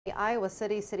The Iowa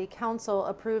City Council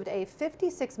approved a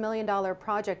 $56 million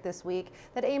project this week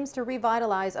that aims to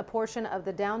revitalize a portion of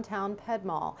the downtown Ped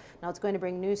Mall. Now it's going to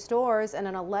bring new stores and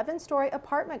an 11-story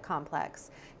apartment complex.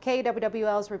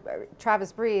 KWWL's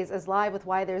Travis Breeze is live with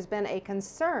why there's been a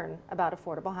concern about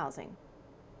affordable housing.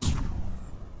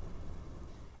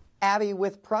 Abby,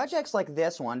 with projects like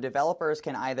this one, developers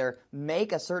can either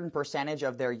make a certain percentage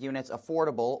of their units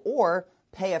affordable or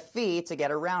pay a fee to get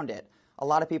around it. A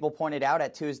lot of people pointed out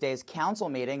at Tuesday's council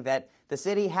meeting that the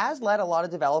city has let a lot of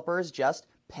developers just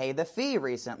pay the fee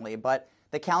recently, but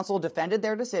the council defended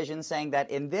their decision, saying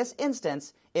that in this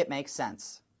instance, it makes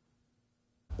sense.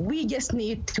 We just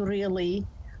need to really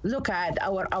look at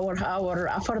our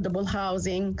affordable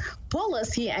housing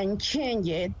policy and change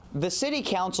it. The city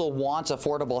council wants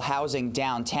affordable housing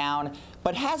downtown,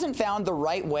 but hasn't found the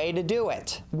right way to do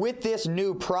it. With this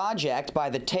new project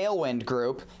by the Tailwind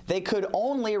Group, they could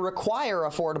only require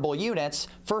affordable units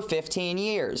for 15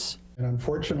 years. And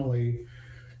unfortunately,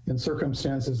 in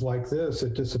circumstances like this,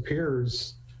 it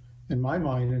disappears, in my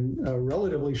mind, in a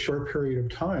relatively short period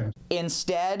of time.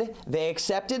 Instead, they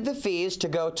accepted the fees to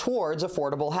go towards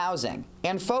affordable housing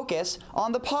and focus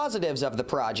on the positives of the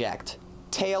project.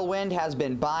 Tailwind has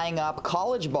been buying up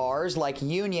college bars like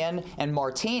Union and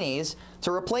Martini's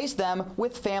to replace them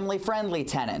with family-friendly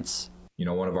tenants.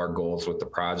 One of our goals with the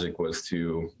project was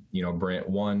to,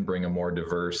 bring a more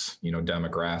diverse,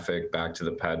 demographic back to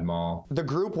the Ped Mall. The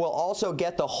group will also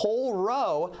get the whole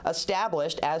row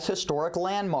established as historic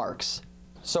landmarks.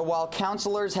 So while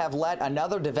councilors have let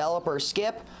another developer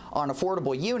skip on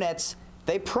affordable units,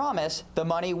 they promise the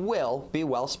money will be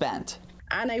well spent.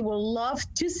 And I would love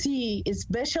to see,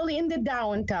 especially in the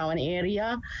downtown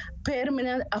area,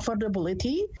 permanent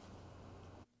affordability.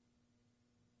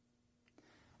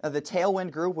 The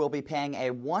Tailwind Group will be paying a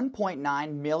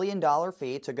 $1.9 million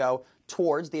fee to go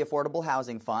towards the Affordable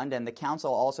Housing Fund, and the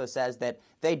council also says that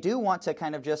they do want to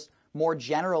kind of just more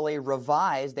generally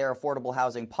revise their affordable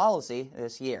housing policy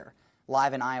this year.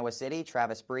 Live in Iowa City,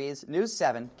 Travis Breeze, News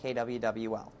 7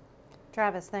 KWWL.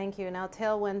 Travis, thank you. Now,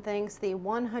 Tailwind thinks the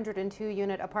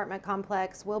 102-unit apartment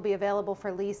complex will be available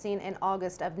for leasing in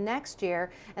August of next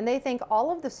year, and they think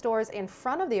all of the stores in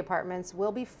front of the apartments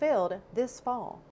will be filled this fall.